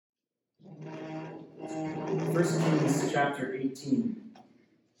1 Kings chapter 18.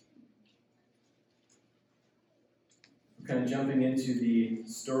 We're kind of jumping into the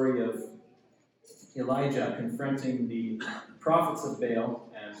story of Elijah confronting the prophets of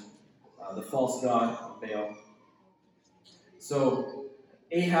Baal and the false god of Baal. So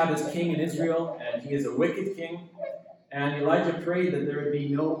Ahab is king in Israel, and he is a wicked king. And Elijah prayed that there would be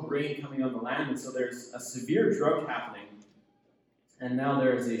no rain coming on the land, and so there's a severe drought happening. And now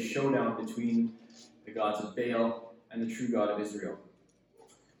there is a showdown between the gods of Baal and the true God of Israel.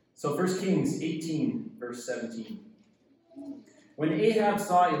 So 1 Kings 18, verse 17. When Ahab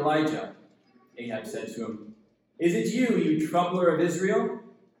saw Elijah, Ahab said to him, "Is it you, you troubler of Israel?"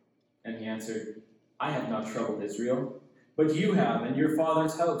 And he answered, "I have not troubled Israel, but you have and your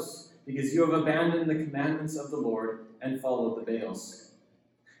father's house, because you have abandoned the commandments of the Lord and followed the Baals.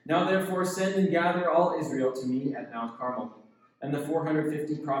 Now therefore send and gather all Israel to me at Mount Carmel, and the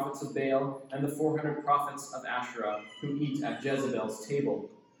 450 prophets of Baal and the 400 prophets of Asherah who eat at Jezebel's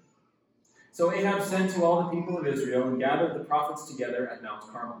table." So Ahab sent to all the people of Israel and gathered the prophets together at Mount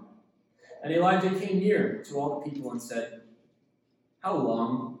Carmel. And Elijah came near to all the people and said, "How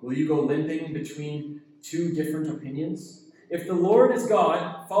long will you go limping between two different opinions? If the Lord is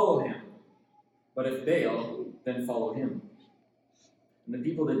God, follow him. But if Baal, then follow him." And the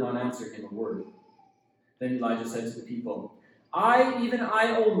people did not answer him a word. Then Elijah said to the people, "I, even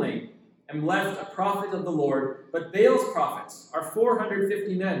I only, am left a prophet of the Lord, but Baal's prophets are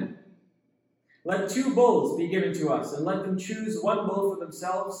 450 men. Let 2 bulls be given to us, and let them choose 1 bull for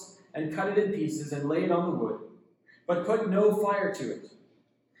themselves, and cut it in pieces, and lay it on the wood, but put no fire to it.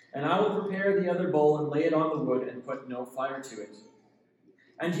 And I will prepare the other bull, and lay it on the wood, and put no fire to it.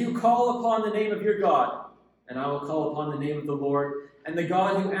 And you call upon the name of your God, and I will call upon the name of the Lord, and the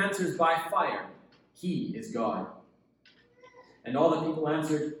God who answers by fire, he is God." And all the people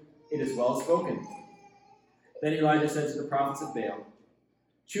answered, "It is well spoken." Then Elijah said to the prophets of Baal,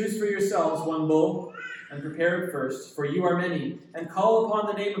 "Choose for yourselves 1 bull, and prepare it first, for you are many, and call upon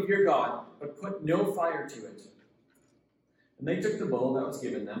the name of your God, but put no fire to it." And they took the bull that was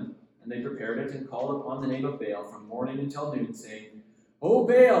given them, and they prepared it, and called upon the name of Baal from morning until noon, saying, "O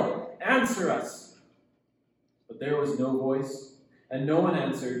Baal, answer us!" But there was no voice, and no one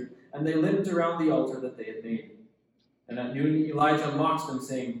answered, and they limped around the altar that they had made. And at noon Elijah mocked them,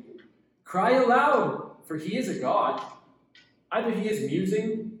 saying, "Cry aloud, for he is a god. Either he is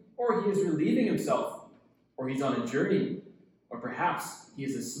musing, or he is relieving himself, or he's on a journey, or perhaps he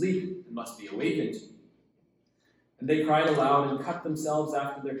is asleep and must be awakened." And they cried aloud and cut themselves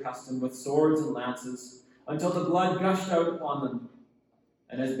after their custom with swords and lances, until the blood gushed out upon them.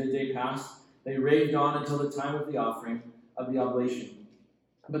 And as midday passed, they raved on until the time of the offering of the oblation.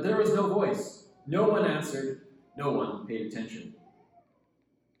 But there was no voice, no one answered, no one paid attention.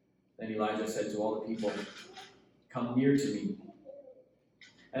 Then Elijah said to all the people, "Come near to me."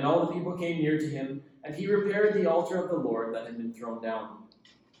 And all the people came near to him, and he repaired the altar of the Lord that had been thrown down.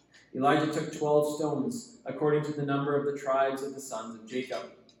 Elijah took 12 stones, according to the number of the tribes of the sons of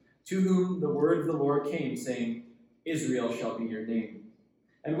Jacob, to whom the word of the Lord came, saying, "Israel shall be your name."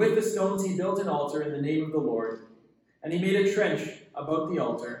 And with the stones he built an altar in the name of the Lord, and he made a trench about the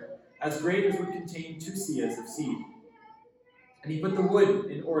altar, as great as would contain 2 seahs of seed. And he put the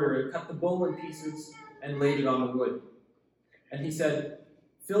wood in order, and cut the bull in pieces, and laid it on the wood. And he said,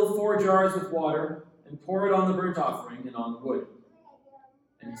 "Fill 4 jars with water, and pour it on the burnt offering and on the wood."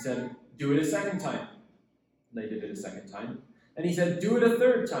 And he said, "Do it a second time." And they did it a second time. And he said, "Do it a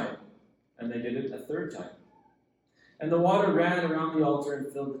third time." And they did it a third time. And the water ran around the altar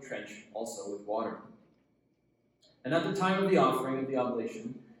and filled the trench also with water. And at the time of the offering of the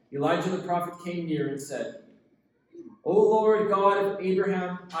oblation, Elijah the prophet came near and said, "O Lord God of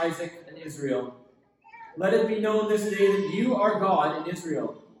Abraham, Isaac, and Israel, let it be known this day that you are God in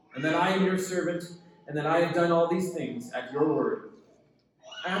Israel, and that I am your servant, and that I have done all these things at your word.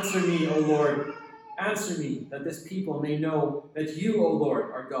 Answer me, O Lord, answer me, that this people may know that you, O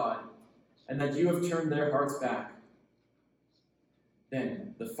Lord, are God, and that you have turned their hearts back."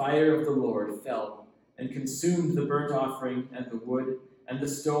 Then the fire of the Lord fell and consumed the burnt offering and the wood and the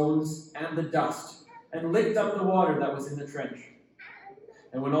stones and the dust, and licked up the water that was in the trench.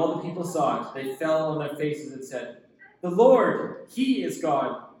 And when all the people saw it, they fell on their faces and said, "The Lord, he is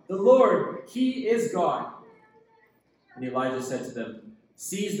God! The Lord, he is God!" And Elijah said to them,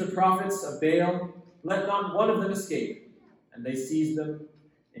 "Seize the prophets of Baal, let not one of them escape." And they seized them,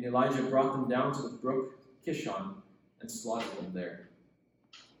 and Elijah brought them down to the brook Kishon, and slaughtered them there.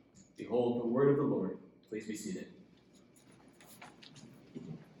 Behold the word of the Lord. Please be seated.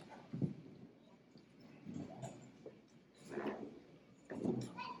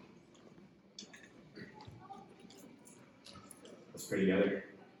 pray together.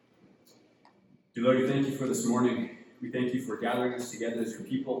 Dear Lord, we thank you for this morning. We thank you for gathering us together as your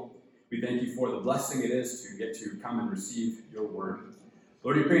people. We thank you for the blessing it is to get to come and receive your word.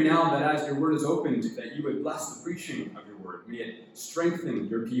 Lord, we pray now that as your word is opened, that you would bless the preaching of your word. May it strengthen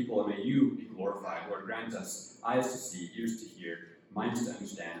your people, and may you be glorified. Lord, grant us eyes to see, ears to hear, minds to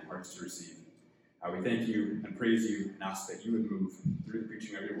understand, and hearts to receive. We thank you and praise you and ask that you would move through the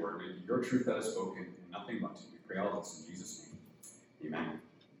preaching of your word. May it be your truth that is spoken and nothing but. We pray all this in Jesus' name. Amen.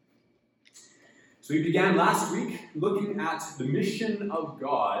 So we began last week looking at the mission of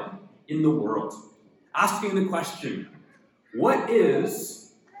God in the world, asking the question, what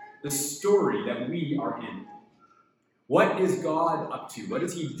is the story that we are in? What is God up to? What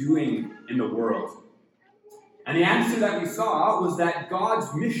is he doing in the world? And the answer that we saw was that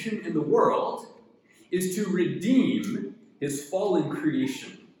God's mission in the world is to redeem his fallen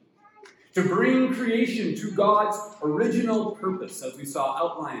creation, to bring creation to God's original purpose, as we saw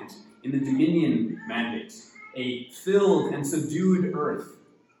outlined in the dominion mandate, a filled and subdued earth,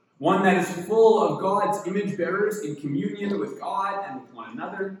 one that is full of God's image bearers in communion with God and with one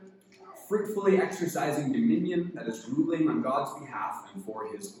another, fruitfully exercising dominion that is ruling on God's behalf and for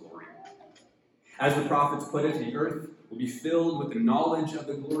his glory. As the prophets put it, the earth will be filled with the knowledge of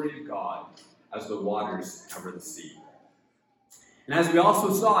the glory of God as the waters cover the sea. And as we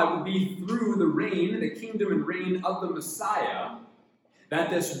also saw, it will be through the reign, the kingdom and reign of the Messiah, that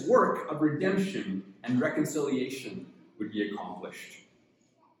this work of redemption and reconciliation would be accomplished.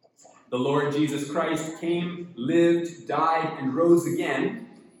 The Lord Jesus Christ came, lived, died, and rose again,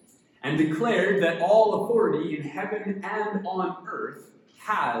 and declared that all authority in heaven and on earth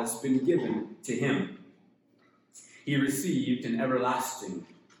has been given to him. He received an everlasting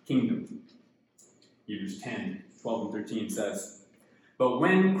kingdom. Hebrews 10:12 and 13 says, "But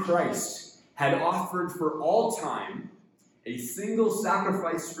when Christ had offered for all time a single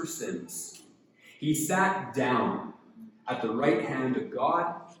sacrifice for sins, he sat down at the right hand of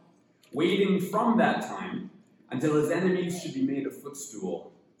God, waiting from that time until his enemies should be made a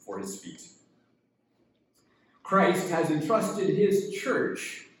footstool for his feet." Christ has entrusted his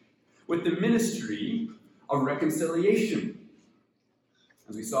church with the ministry of reconciliation.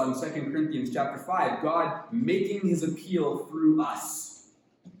 As we saw in 2 Corinthians chapter 5, God making his appeal through us.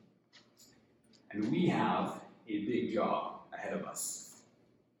 And we have a big job ahead of us.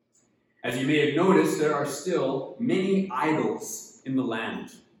 As you may have noticed, there are still many idols in the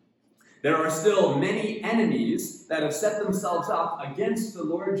land. There are still many enemies that have set themselves up against the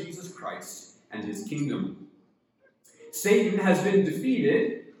Lord Jesus Christ and his kingdom. Satan has been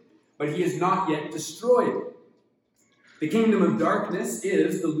defeated, but he is not yet destroyed. The kingdom of darkness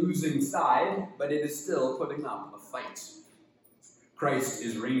is the losing side, but it is still putting up a fight. Christ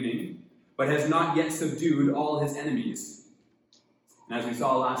is reigning, but has not yet subdued all his enemies. And as we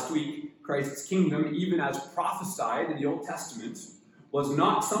saw last week, Christ's kingdom, even as prophesied in the Old Testament, was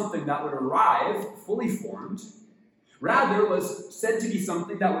not something that would arrive fully formed. Rather, was said to be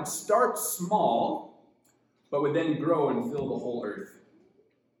something that would start small, but would then grow and fill the whole earth.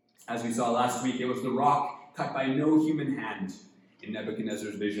 As we saw last week, it was the rock cut by no human hand in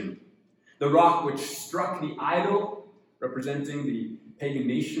Nebuchadnezzar's vision. The rock which struck the idol, representing the pagan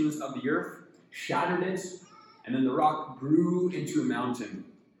nations of the earth, shattered it, and then the rock grew into a mountain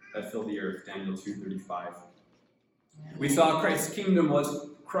that filled the earth, Daniel 2:35. We saw Christ's kingdom was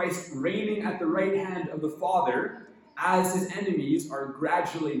Christ reigning at the right hand of the Father as his enemies are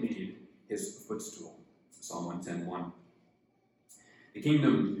gradually made his footstool, Psalm 110:1. The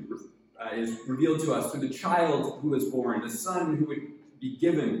kingdom is revealed to us through the child who was born, the son who would be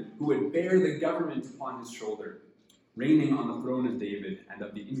given, who would bear the government upon his shoulder, reigning on the throne of David, and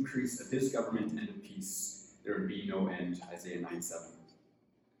of the increase of his government and of peace there would be no end, Isaiah 9:7.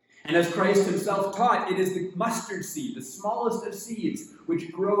 And as Christ himself taught, it is the mustard seed, the smallest of seeds,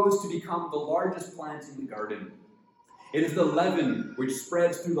 which grows to become the largest plant in the garden. It is the leaven which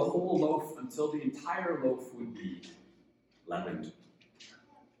spreads through the whole loaf until the entire loaf would be leavened.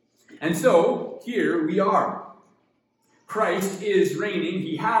 And so, here we are. Christ is reigning.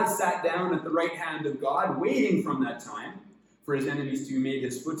 He has sat down at the right hand of God, waiting from that time for his enemies to be made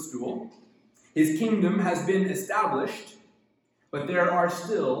his footstool. His kingdom has been established, but there are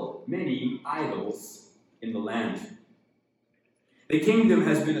still many idols in the land. The kingdom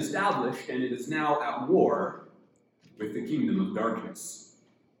has been established, and it is now at war with the kingdom of darkness.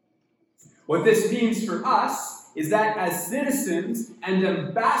 What this means for us is that as citizens and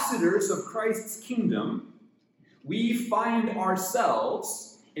ambassadors of Christ's kingdom, we find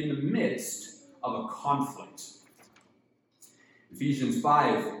ourselves in the midst of a conflict. Ephesians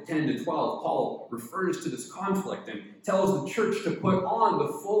 5:10-12, Paul refers to this conflict and tells the church to put on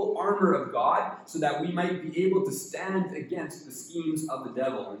the full armor of God so that we might be able to stand against the schemes of the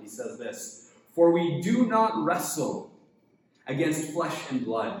devil. And he says this, "For we do not wrestle against flesh and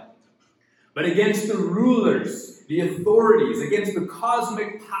blood, but against the rulers, the authorities, against the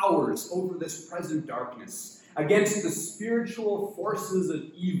cosmic powers over this present darkness, against the spiritual forces of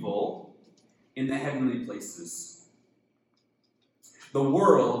evil in the heavenly places." The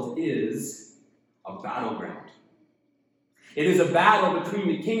world is a battleground. It is a battle between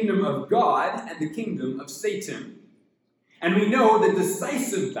the kingdom of God and the kingdom of Satan. And we know the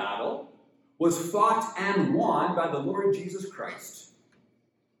decisive battle was fought and won by the Lord Jesus Christ.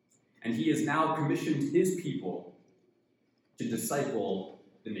 And he has now commissioned his people to disciple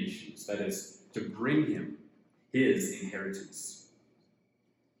the nations, that is, to bring him his inheritance.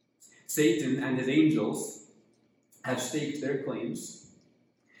 Satan and his angels have staked their claims.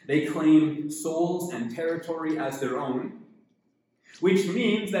 They claim souls and territory as their own, which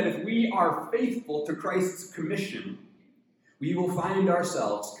means that if we are faithful to Christ's commission, we will find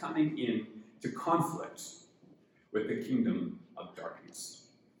ourselves coming into conflict with the kingdom of darkness.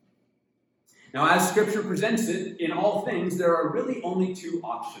 Now, as Scripture presents it, in all things, there are really only two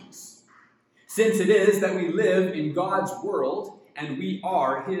options. Since it is that we live in God's world and we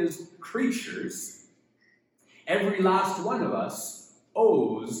are his creatures, every last one of us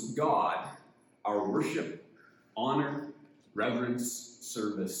owes God our worship, honor, reverence,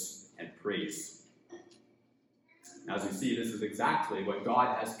 service, and praise. Now, as we see, this is exactly what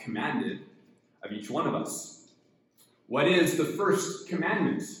God has commanded of each one of us. What is the first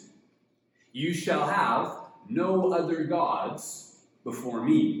commandment? You shall have no other gods before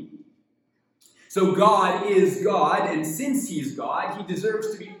me. So God is God, and since he's God, he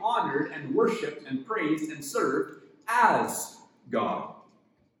deserves to be honored and worshipped and praised and served as God.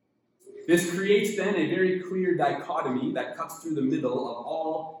 This creates then a very clear dichotomy that cuts through the middle of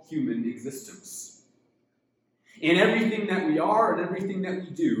all human existence. In everything that we are and everything that we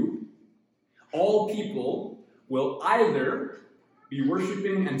do, all people will either be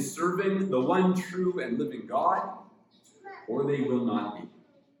worshiping and serving the one true and living God, or they will not be.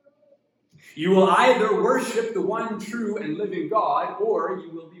 You will either worship the one true and living God, or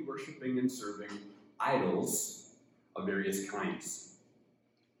you will be worshiping and serving idols of various kinds.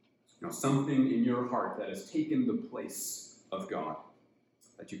 Something in your heart that has taken the place of God,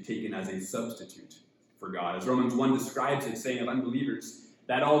 that you've taken as a substitute for God. As Romans 1 describes it, saying of unbelievers,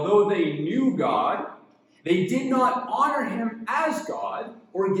 that although they knew God, they did not honor him as God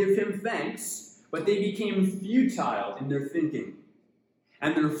or give him thanks, but they became futile in their thinking,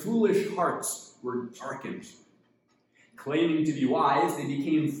 and their foolish hearts were darkened. Claiming to be wise, they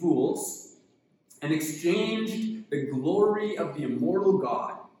became fools and exchanged the glory of the immortal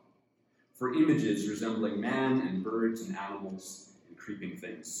God for images resembling man and birds and animals and creeping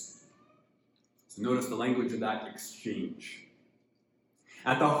things. So notice the language of that exchange.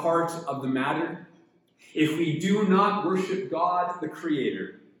 At the heart of the matter, if we do not worship God, the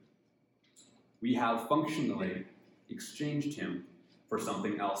Creator, we have functionally exchanged him for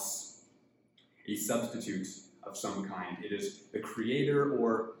something else, a substitute of some kind. It is the Creator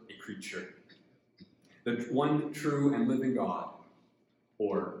or a creature, the one true and living God,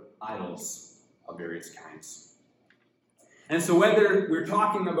 or idols of various kinds. And so whether we're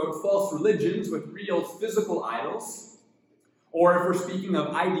talking about false religions with real physical idols, or if we're speaking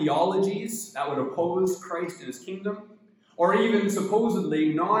of ideologies that would oppose Christ and his kingdom, or even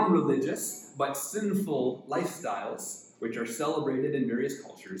supposedly non-religious but sinful lifestyles, which are celebrated in various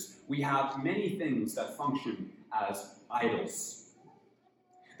cultures, we have many things that function as idols.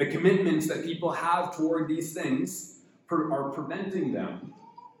 The commitments that people have toward these things are preventing them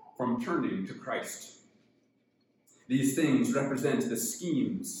from turning to Christ. These things represent the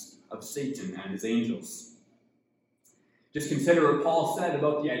schemes of Satan and his angels. Just consider what Paul said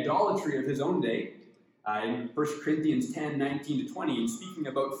about the idolatry of his own day in 1 Corinthians 10, 19-20. In speaking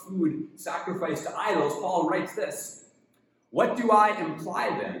about food sacrificed to idols, Paul writes this, "What do I imply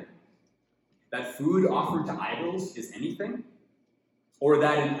then? That food offered to idols is anything? Or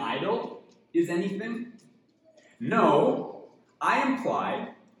that an idol is anything? No, I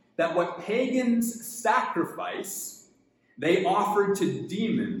imply that what pagans sacrifice, they offer to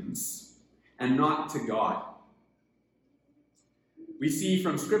demons and not to God." We see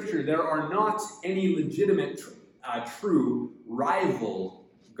from Scripture there are not any legitimate, true rival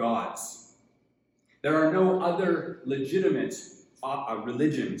gods. There are no other legitimate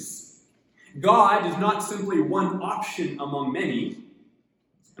religions. God is not simply one option among many.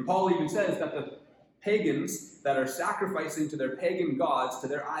 And Paul even says that pagans that are sacrificing to their pagan gods, to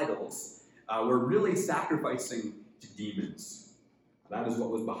their idols, were really sacrificing to demons. That is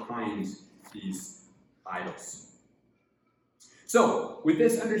what was behind these idols. So, with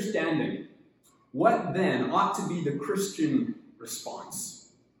this understanding, what then ought to be the Christian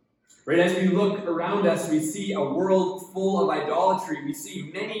response? Right, as we look around us, we see a world full of idolatry. We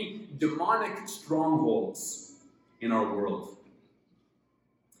see many demonic strongholds in our world.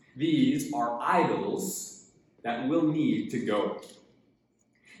 These are idols that will need to go.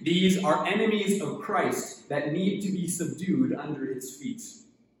 These are enemies of Christ that need to be subdued under his feet.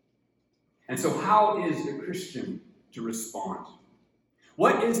 And so how is a Christian to respond?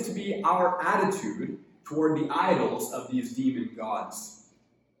 What is to be our attitude toward the idols of these demon gods?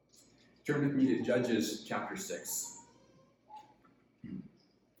 Turn with me to Judges chapter 6.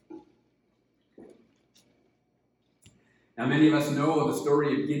 Now, many of us know of the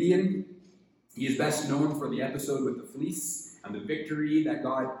story of Gideon. He is best known for the episode with the fleece and the victory that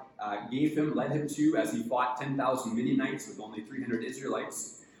God gave him, led him to, as he fought 10,000 Midianites with only 300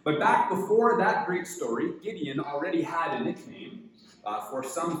 Israelites. But back before that great story, Gideon already had a nickname for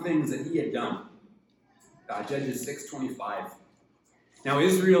some things that he had done. Judges 6:25. Now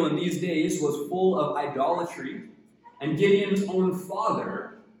Israel in these days was full of idolatry, and Gideon's own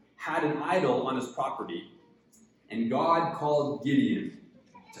father had an idol on his property, and God called Gideon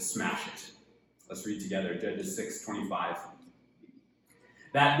to smash it. Let's read together, Judges 6:25.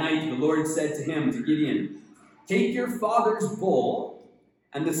 That night the Lord said to him, to Gideon, "Take your father's bull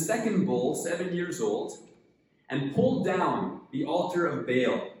and the second bull, 7 years old, and pull down the altar of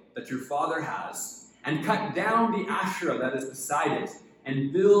Baal that your father has, and cut down the Asherah that is beside it,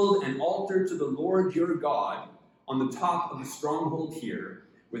 and build an altar to the Lord your God on the top of the stronghold here,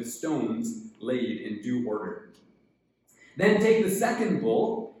 with stones laid in due order. Then take the second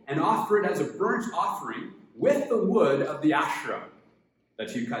bull and offer it as a burnt offering with the wood of the Asherah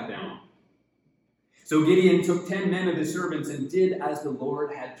that you cut down." So Gideon took 10 men of his servants and did as the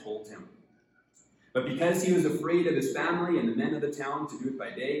Lord had told him. But because he was afraid of his family and the men of the town to do it by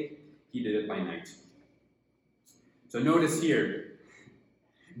day, he did it by night. So notice here,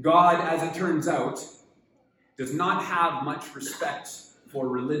 God, as it turns out, does not have much respect for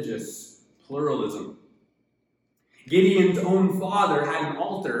religious pluralism. Gideon's own father had an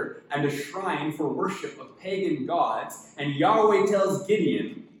altar and a shrine for worship of pagan gods, and Yahweh tells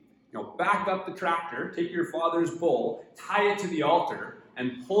Gideon, back up the tractor, take your father's bull, tie it to the altar,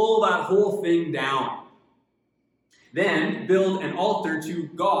 and pull that whole thing down. Then build an altar to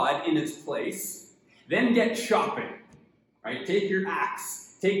God in its place. Then get chopping. Right? Take your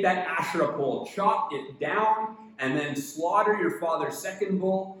axe, take that Asherah pole, chop it down, and then slaughter your father's second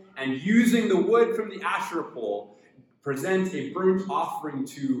bull, and using the wood from the Asherah pole, present a burnt offering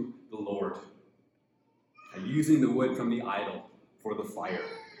to the Lord. And using the wood from the idol for the fire.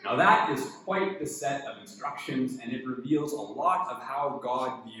 Now that is quite the set of instructions, and it reveals a lot of how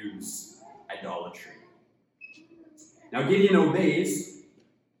God views idolatry. Now Gideon obeys,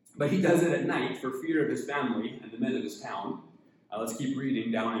 but he does it at night for fear of his family and the men of his town. Let's keep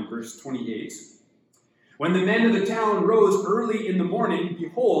reading down in verse 28. When the men of the town rose early in the morning,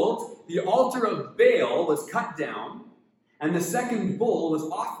 behold, the altar of Baal was cut down, and the second bull was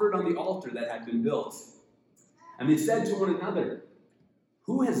offered on the altar that had been built. And they said to one another,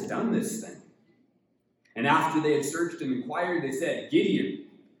 "Who has done this thing?" And after they had searched and inquired, they said, "Gideon,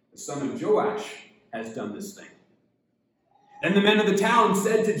 the son of Joash, has done this thing." Then the men of the town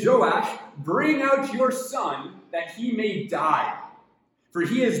said to Joash, "Bring out your son, that he may die. For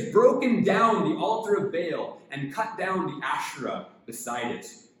he has broken down the altar of Baal and cut down the Asherah beside it."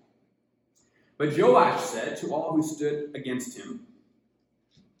 But Joash said to all who stood against him,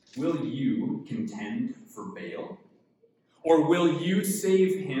 "Will you contend for Baal? Or will you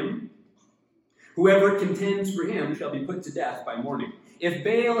save him? Whoever contends for him shall be put to death by morning. If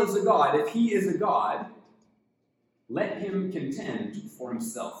Baal is a god, if he is a god, let him contend for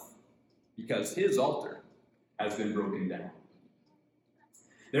himself, because his altar has been broken down."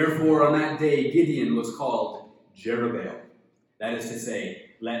 Therefore, on that day, Gideon was called Jerubbaal. That is to say,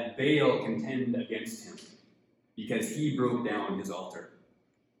 let Baal contend against him, because he broke down his altar.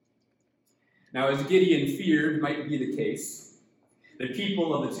 Now, as Gideon feared might be the case, the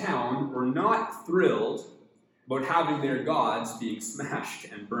people of the town were not thrilled about having their gods being smashed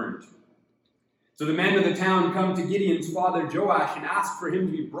and burned. So the men of the town come to Gideon's father Joash and ask for him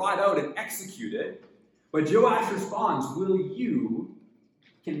to be brought out and executed. But Joash responds, "Will you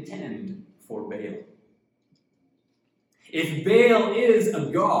contend for Baal? If Baal is a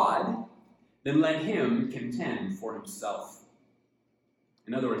god, then let him contend for himself."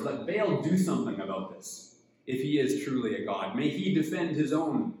 In other words, let Baal do something about this. If he is truly a god, may he defend his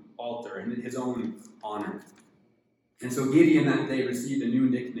own altar and his own honor. And so Gideon that day received a new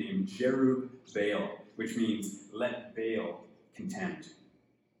nickname, Jerub-Baal, which means let Baal contend.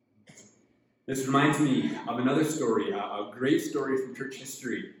 This reminds me of another story, a great story from church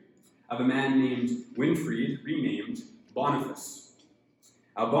history, of a man named Winfried, renamed Boniface.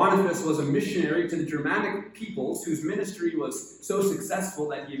 Boniface was a missionary to the Germanic peoples whose ministry was so successful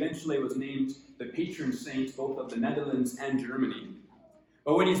that he eventually was named the patron saint both of the Netherlands and Germany.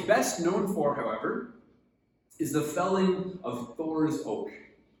 But what he's best known for, however, is the felling of Thor's oak,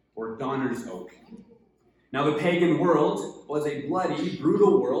 or Donner's oak. Now, the pagan world was a bloody,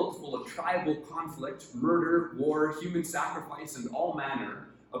 brutal world full of tribal conflict, murder, war, human sacrifice, and all manner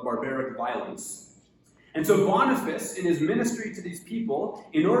of barbaric violence. And so Boniface, in his ministry to these people,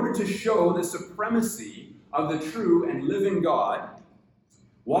 in order to show the supremacy of the true and living God,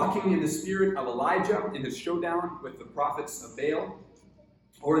 walking in the spirit of Elijah in his showdown with the prophets of Baal,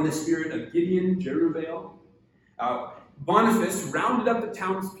 or in the spirit of Gideon, Jerubbaal, Boniface rounded up the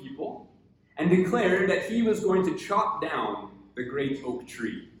townspeople and declared that he was going to chop down the great oak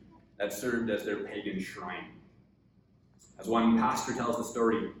tree that served as their pagan shrine. As one pastor tells the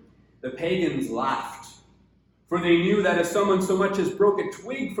story, the pagans laughed, for they knew that if someone so much as broke a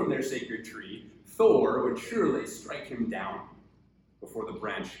twig from their sacred tree, Thor would surely strike him down before the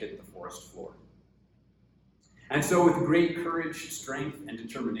branch hit the forest floor. And so with great courage, strength, and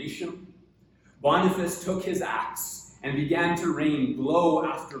determination, Boniface took his axe and began to rain blow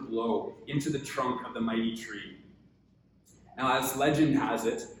after blow into the trunk of the mighty tree. Now, as legend has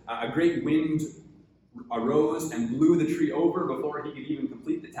it, a great wind arose and blew the tree over before he could even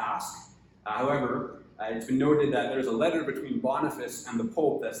complete the task. However, it's been noted that there's a letter between Boniface and the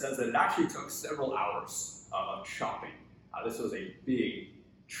Pope that says that it actually took several hours of chopping. This was a big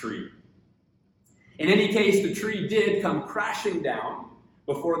tree. In any case, the tree did come crashing down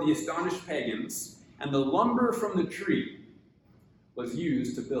before the astonished pagans, and the lumber from the tree was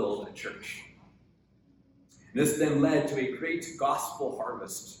used to build a church. This then led to a great gospel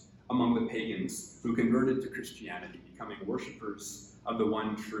harvest among the pagans who converted to Christianity, becoming worshipers of the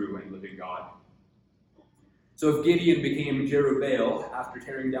one true and living God. So if Gideon became Jerubbaal after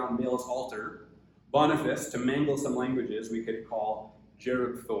tearing down Baal's altar, Boniface, to mangle some languages, we could call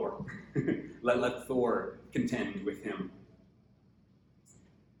Jerub Thor. let Thor contend with him.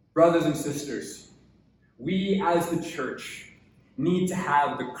 Brothers and sisters, we as the church need to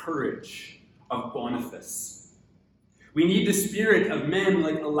have the courage of Boniface. We need the spirit of men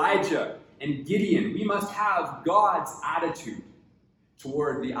like Elijah and Gideon. We must have God's attitude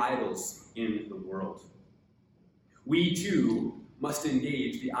toward the idols in the world. We too must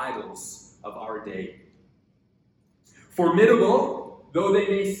engage the idols of our day. Formidable though they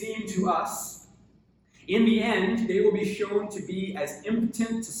may seem to us, in the end they will be shown to be as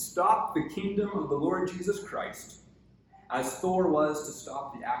impotent to stop the kingdom of the Lord Jesus Christ as Thor was to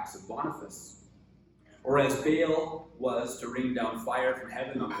stop the axe of Boniface, or as Baal was to rain down fire from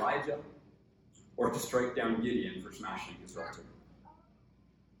heaven on Elijah, or to strike down Gideon for smashing his altar.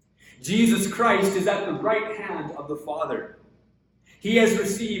 Jesus Christ is at the right hand of the Father. He has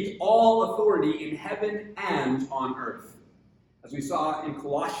received all authority in heaven and on earth. As we saw in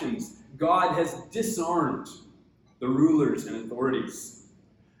Colossians, God has disarmed the rulers and authorities,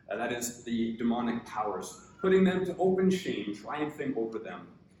 that is, the demonic powers, putting them to open shame, triumphing over them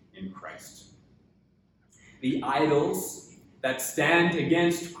in Christ. The idols that stand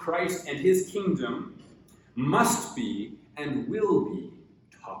against Christ and his kingdom must be and will be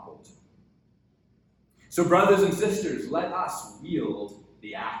toppled. So, brothers and sisters, let us wield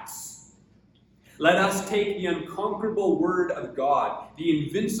the axe. Let us take the unconquerable word of God, the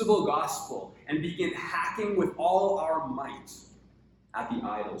invincible gospel, and begin hacking with all our might at the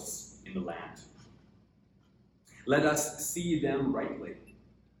idols in the land. Let us see them rightly.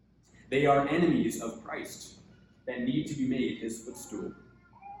 They are enemies of Christ that need to be made his footstool.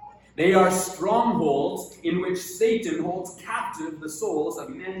 They are strongholds in which Satan holds captive the souls of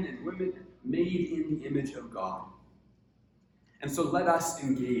men and women made in the image of God. And so let us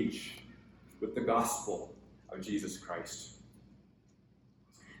engage with the gospel of Jesus Christ.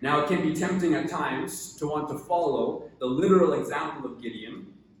 Now, it can be tempting at times to want to follow the literal example of Gideon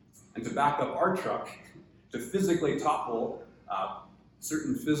and to back up our truck to physically topple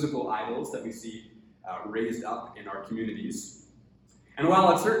certain physical idols that we see raised up in our communities. And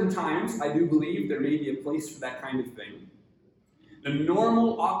while at certain times I do believe there may be a place for that kind of thing, the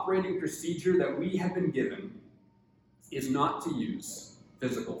normal operating procedure that we have been given is not to use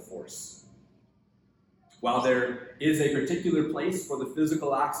physical force. While there is a particular place for the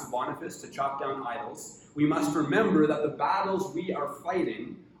physical acts of Boniface to chop down idols, we must remember that the battles we are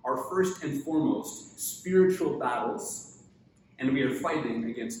fighting are first and foremost spiritual battles, and we are fighting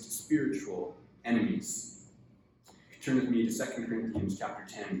against spiritual enemies. Turn with me to 2 Corinthians chapter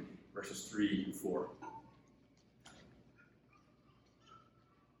 10, verses 3 and 4.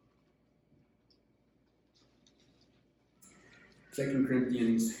 Second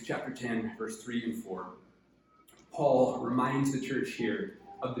Corinthians chapter 10, verse 3 and 4. Paul reminds the church here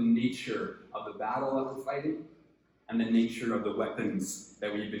of the nature of the battle that we're fighting and the nature of the weapons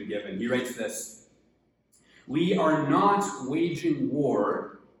that we've been given. He writes this: "We are not waging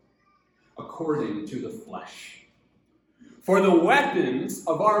war according to the flesh. For the weapons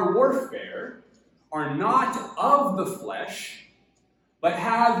of our warfare are not of the flesh, but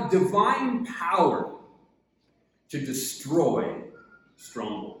have divine power to destroy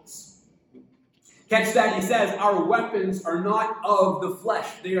strongholds." Catch that, he says, our weapons are not of the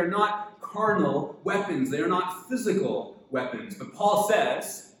flesh. They are not carnal weapons. They are not physical weapons. But Paul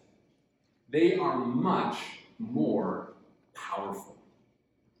says they are much more powerful.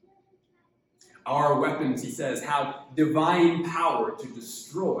 Our weapons, he says, have divine power to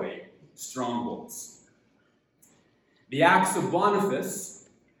destroy strongholds. The acts of Boniface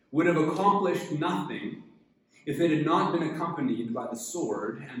would have accomplished nothing if it had not been accompanied by the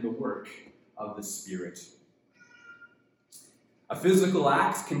sword and the work of the Spirit. A physical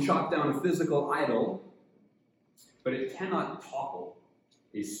axe can chop down a physical idol, but it cannot topple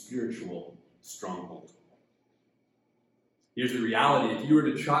a spiritual stronghold. Here's the reality. If you were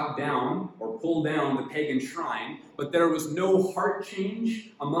to chop down or pull down the pagan shrine, but there was no heart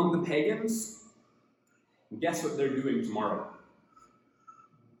change among the pagans, guess what they're doing tomorrow?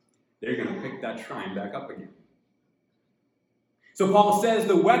 They're going to pick that shrine back up again. So Paul says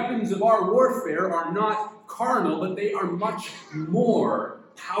the weapons of our warfare are not carnal, but they are much more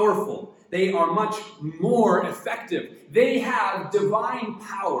powerful. They are much more effective. They have divine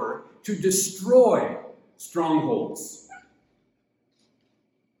power to destroy strongholds.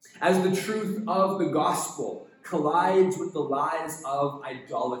 As the truth of the gospel collides with the lies of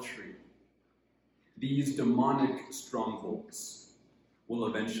idolatry, these demonic strongholds will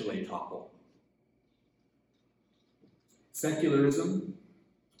eventually topple. Secularism,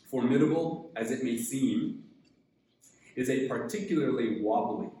 formidable as it may seem, is a particularly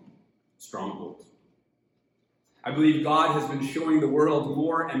wobbly stronghold. I believe God has been showing the world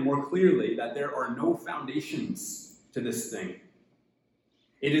more and more clearly that there are no foundations to this thing.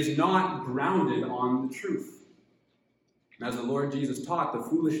 It is not grounded on the truth. And as the Lord Jesus taught, the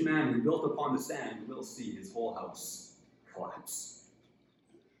foolish man who built upon the sand will see his whole house collapse.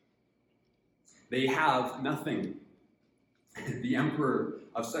 They have nothing. The emperor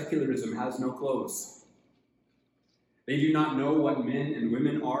of secularism has no clothes. They do not know what men and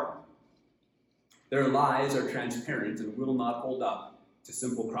women are. Their lies are transparent and will not hold up to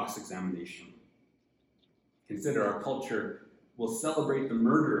simple cross-examination. Consider our culture will celebrate the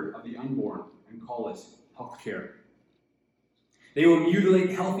murder of the unborn and call it healthcare. They will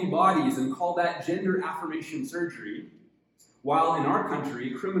mutilate healthy bodies and call that gender affirmation surgery, while in our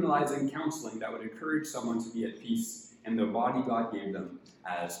country criminalizing counseling that would encourage someone to be at peace and the body God gave them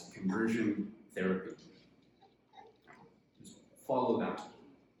as conversion therapy. Just follow that.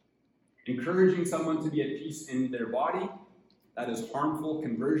 Encouraging someone to be at peace in their body, that is harmful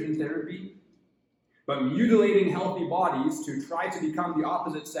conversion therapy. But mutilating healthy bodies to try to become the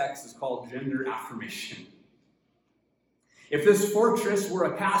opposite sex is called gender affirmation. If this fortress were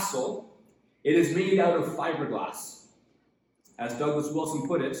a castle, it is made out of fiberglass. As Douglas Wilson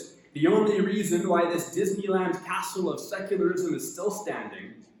put it, the only reason why this Disneyland castle of secularism is still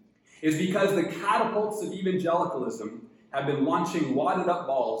standing is because the catapults of evangelicalism have been launching wadded up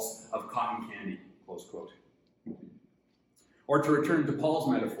balls of cotton candy, close quote. Or to return to Paul's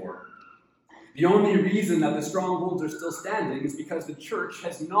metaphor, the only reason that the strongholds are still standing is because the church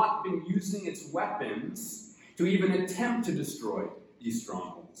has not been using its weapons to even attempt to destroy these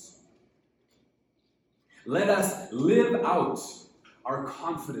strongholds. Let us live out our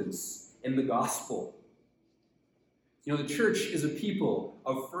confidence in the gospel. You know, the church is a people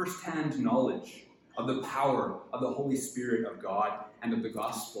of first-hand knowledge of the power of the Holy Spirit of God and of the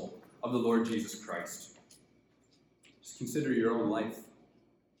gospel of the Lord Jesus Christ. Just consider your own life.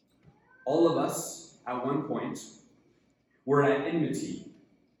 All of us, at one point, were at enmity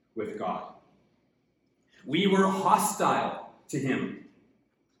with God. We were hostile to Him,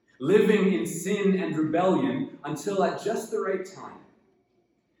 living in sin and rebellion until at just the right time,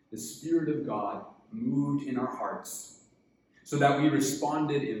 the Spirit of God moved in our hearts so that we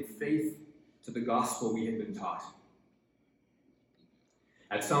responded in faith to the gospel we had been taught.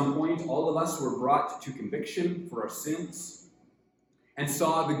 At some point, all of us were brought to conviction for our sins and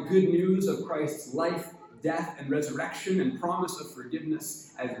saw the good news of Christ's life, death, and resurrection and promise of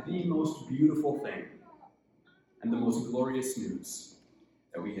forgiveness as the most beautiful thing and the most glorious news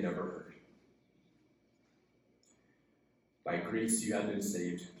that we had ever heard. By grace you have been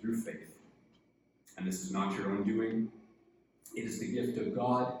saved through faith, and this is not your own doing. It is the gift of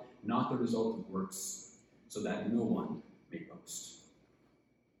God, not the result of works, so that no one may boast.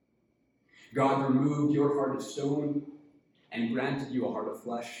 God removed your heart of stone and granted you a heart of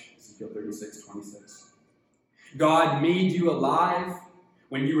flesh, Ezekiel 36:26. God made you alive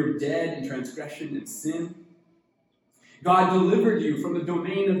when you were dead in transgression and sin. God delivered you from the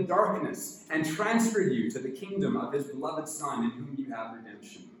domain of darkness and transferred you to the kingdom of his beloved Son, in whom you have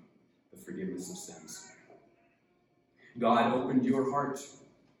redemption, the forgiveness of sins. God opened your heart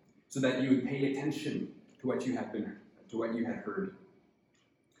so that you would pay attention to what you had heard.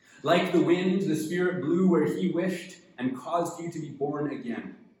 Like the wind, the Spirit blew where he wished and caused you to be born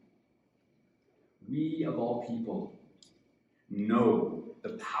again. We, of all people, know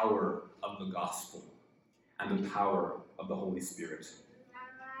the power of the gospel and the power of the Holy Spirit.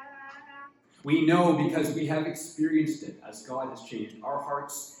 We know because we have experienced it as God has changed our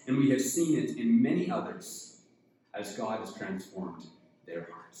hearts, and we have seen it in many others as God has transformed their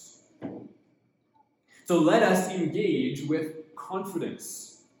hearts. So let us engage with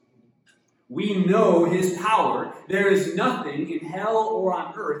confidence. We know his power. There is nothing in hell or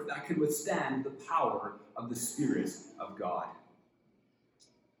on earth that can withstand the power of the Spirit of God.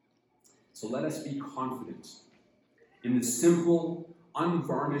 So let us be confident in the simple,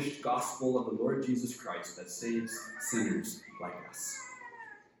 unvarnished gospel of the Lord Jesus Christ that saves sinners like us.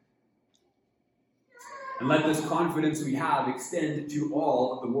 And let this confidence we have extend to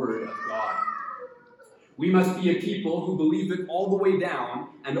all of the Word of God. We must be a people who believe it all the way down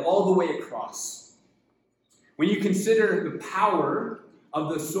and all the way across. When you consider the power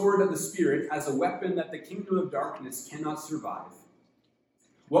of the sword of the Spirit as a weapon that the kingdom of darkness cannot survive,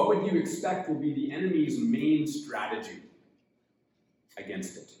 what would you expect will be the enemy's main strategy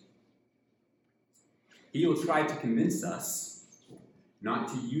against it? He will try to convince us not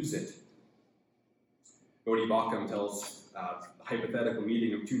to use it. Bodhi Bacham tells a hypothetical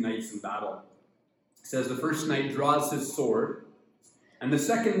meeting of two knights in battle. He says the first knight draws his sword, and the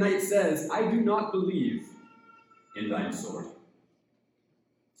second knight says, "I do not believe in thine sword."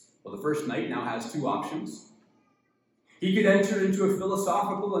 Well, the first knight now has two options. He could enter into a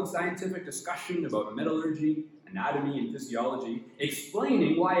philosophical and scientific discussion about metallurgy, anatomy, and physiology,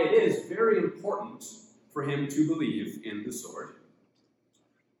 explaining why it is very important for him to believe in the sword.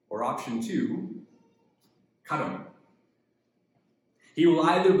 Or option two, cut him. He will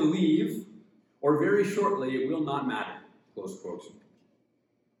either believe, or very shortly, it will not matter. Close quote.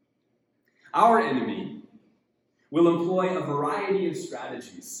 Our enemy will employ a variety of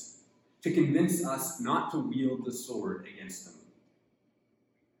strategies to convince us not to wield the sword against them.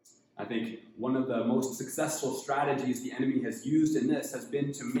 I think one of the most successful strategies the enemy has used in this has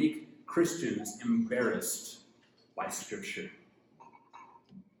been to make Christians embarrassed by Scripture.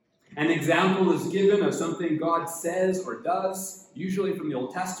 An example is given of something God says or does, usually from the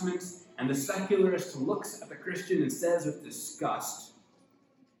Old Testament, and the secularist looks at the Christian and says with disgust,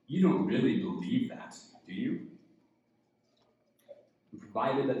 "You don't really believe that, do you?" And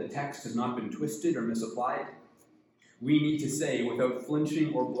provided that the text has not been twisted or misapplied, we need to say without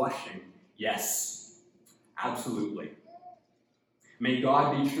flinching or blushing, "Yes, absolutely. May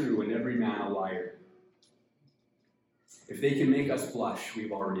God be true and every man a liar." If they can make us blush,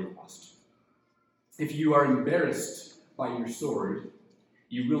 we've already lost. If you are embarrassed by your sword,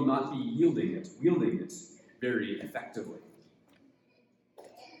 you will not be wielding it very effectively.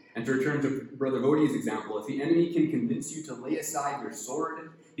 And to return to Brother Bodhi's example, if the enemy can convince you to lay aside your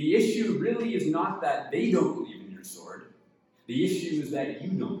sword, the issue really is not that they don't believe in your sword. The issue is that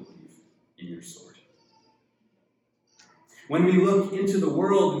you don't believe in your sword. When we look into the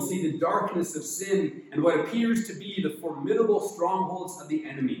world and see the darkness of sin and what appears to be the formidable strongholds of the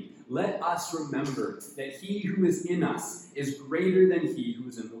enemy, let us remember that he who is in us is greater than he who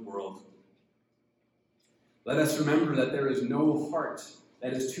is in the world. Let us remember that there is no heart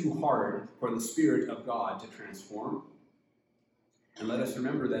that is too hard for the Spirit of God to transform. And let us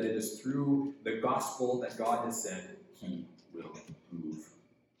remember that it is through the gospel that God has said he will move.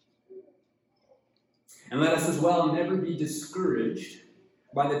 And let us as well never be discouraged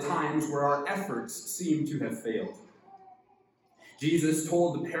by the times where our efforts seem to have failed. Jesus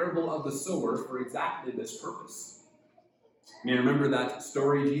told the parable of the sower for exactly this purpose. You may remember that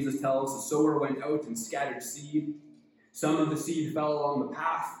story Jesus tells. The sower went out and scattered seed. Some of the seed fell along the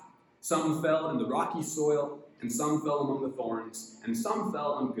path, some fell in the rocky soil, and some fell among the thorns, and some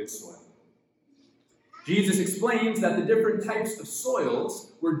fell on good soil. Jesus explains that the different types of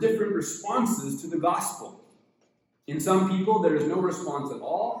soils were different responses to the gospel. In some people, there is no response at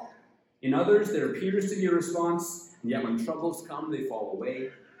all. In others, there appears to be a response, and yet when troubles come, they fall away.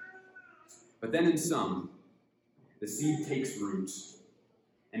 But then in some, the seed takes root,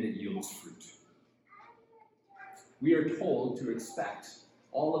 and it yields fruit. We are told to expect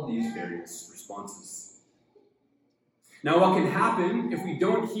all of these various responses. Now, what can happen if we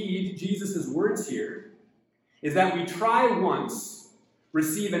don't heed Jesus' words here is that we try once,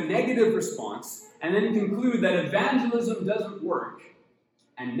 receive a negative response, and then conclude that evangelism doesn't work,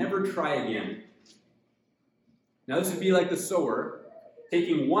 and never try again. Now, this would be like the sower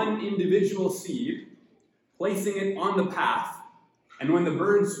taking one individual seed, placing it on the path, and when the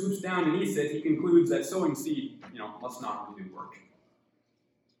bird swoops down and eats it, he concludes that sowing seed, must not really work.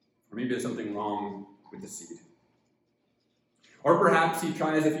 Or maybe there's something wrong with the seed. Or perhaps he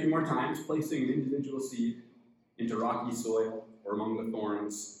tries a few more times, placing an individual seed into rocky soil or among the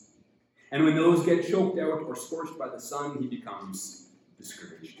thorns. And when those get choked out or scorched by the sun, he becomes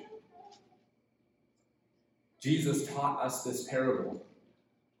discouraged. Jesus taught us this parable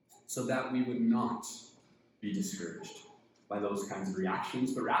so that we would not be discouraged by those kinds of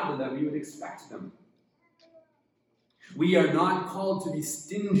reactions, but rather that we would expect them. We are not called to be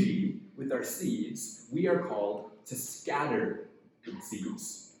stingy with our seeds. We are called to scatter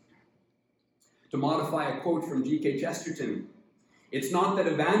seeds. To modify a quote from G.K. Chesterton, it's not that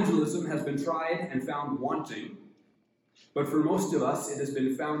evangelism has been tried and found wanting, but for most of us it has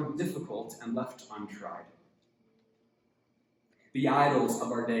been found difficult and left untried. The idols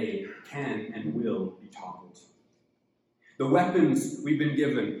of our day can and will be toppled. The weapons we've been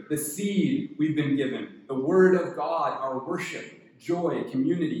given, the seed we've been given, the word of God, our worship, joy,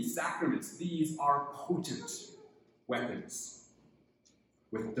 community, sacraments, these are potent weapons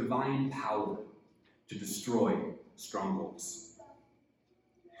with divine power to destroy strongholds.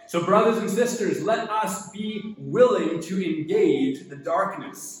 So brothers and sisters, let us be willing to engage the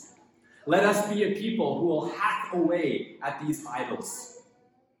darkness. Let us be a people who will hack away at these idols.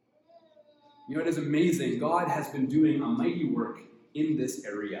 It is amazing. God has been doing a mighty work in this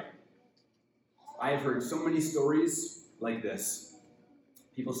area. I have heard so many stories like this.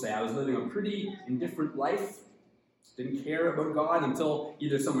 People say, I was living a pretty indifferent life, didn't care about God until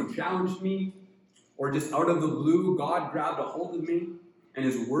either someone challenged me, or just out of the blue, God grabbed a hold of me, and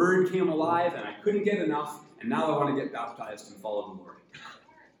his word came alive, and I couldn't get enough, and now I want to get baptized and follow the Lord.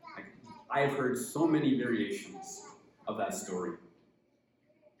 I have heard so many variations of that story.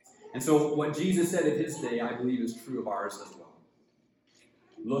 And so what Jesus said of his day, I believe, is true of ours as well.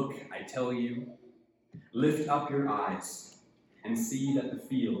 Look, I tell you, lift up your eyes and see that the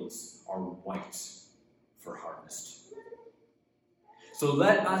fields are white for harvest. So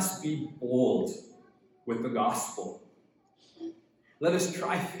let us be bold with the gospel. Let us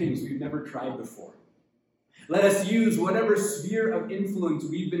try things we've never tried before. Let us use whatever sphere of influence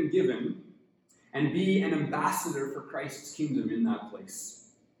we've been given and be an ambassador for Christ's kingdom in that place.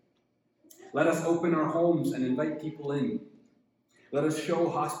 Let us open our homes and invite people in. Let us show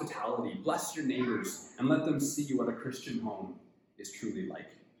hospitality, bless your neighbors, and let them see what a Christian home is truly like.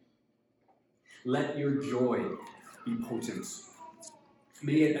 Let your joy be potent.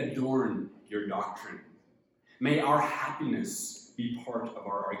 May it adorn your doctrine. May our happiness be part of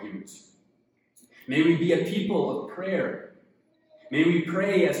our argument. May we be a people of prayer. May we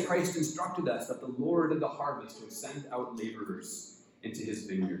pray as Christ instructed us that the Lord of the harvest would send out laborers into his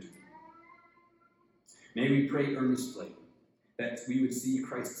vineyard. May we pray earnestly that we would see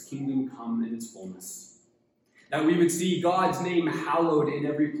Christ's kingdom come in its fullness, that we would see God's name hallowed in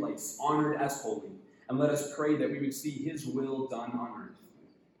every place, honored as holy, and let us pray that we would see his will done on earth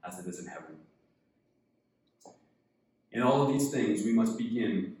as it is in heaven. In all of these things, we must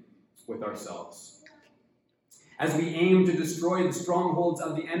begin with ourselves. As we aim to destroy the strongholds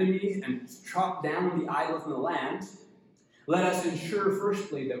of the enemy and chop down the idols in the land, let us ensure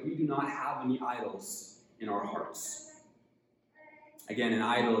firstly that we do not have any idols in our hearts. Again, an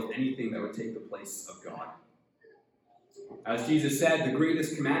idol is anything that would take the place of God. As Jesus said, the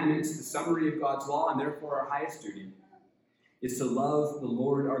greatest commandment, the summary of God's law, and therefore our highest duty, is to love the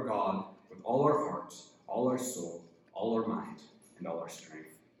Lord our God with all our heart, all our soul, all our mind, and all our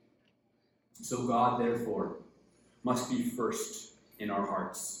strength. So God, therefore, must be first in our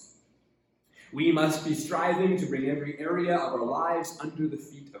hearts. We must be striving to bring every area of our lives under the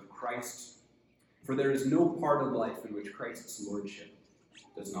feet of Christ. For there is no part of life in which Christ's lordship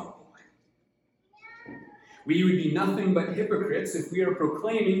does not apply. We would be nothing but hypocrites if we are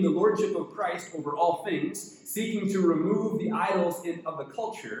proclaiming the lordship of Christ over all things, seeking to remove the idols of the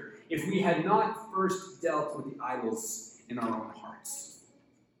culture, if we had not first dealt with the idols in our own hearts.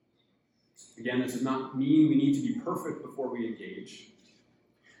 Again, this does not mean we need to be perfect before we engage,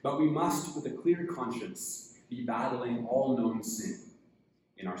 but we must, with a clear conscience, be battling all known sin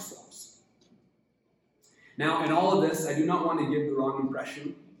in ourselves. Now, in all of this, I do not want to give the wrong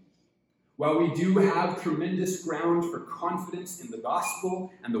impression. While we do have tremendous ground for confidence in the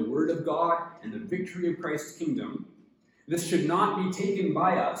gospel and the word of God and the victory of Christ's kingdom, this should not be taken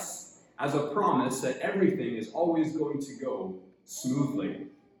by us as a promise that everything is always going to go smoothly.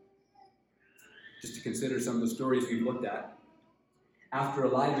 Just to consider some of the stories we've looked at. After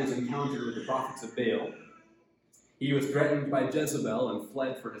Elijah's encounter with the prophets of Baal, he was threatened by Jezebel and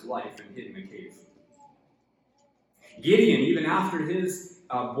fled for his life and hid in a cave. Gideon, even after his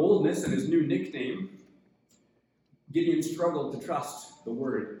boldness and his new nickname, Gideon struggled to trust the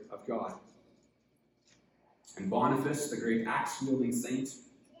word of God. And Boniface, the great axe-wielding saint,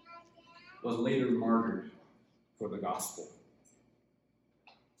 was later martyred for the gospel.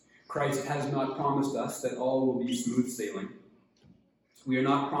 Christ has not promised us that all will be smooth sailing. We are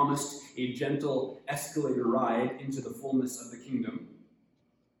not promised a gentle escalator ride into the fullness of the kingdom.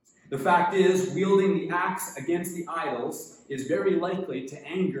 The fact is, wielding the axe against the idols is very likely to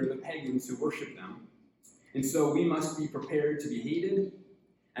anger the pagans who worship them. And so we must be prepared to be hated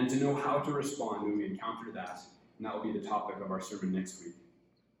and to know how to respond when we encounter that. And that will be the topic of our sermon next week.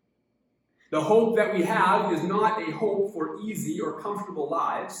 The hope that we have is not a hope for easy or comfortable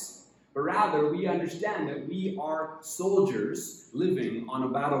lives, but rather we understand that we are soldiers living on a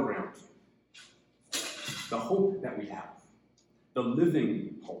battleground. The hope that we have, the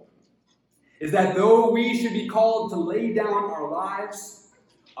living hope, is that though we should be called to lay down our lives,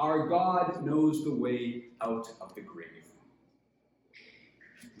 our God knows the way out of the grave.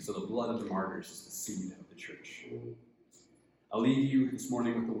 So the blood of the martyrs is the seed of the church. I'll leave you this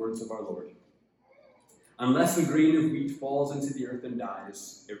morning with the words of our Lord. Unless a grain of wheat falls into the earth and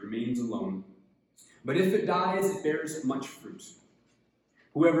dies, it remains alone. But if it dies, it bears much fruit.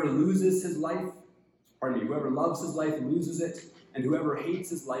 Whoever loves his life loses it, and whoever hates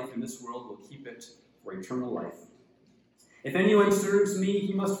his life in this world will keep it for eternal life. If anyone serves me,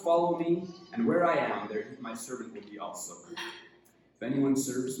 he must follow me, and where I am, there my servant will be also. If anyone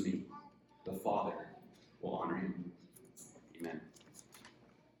serves me, the Father will honor him.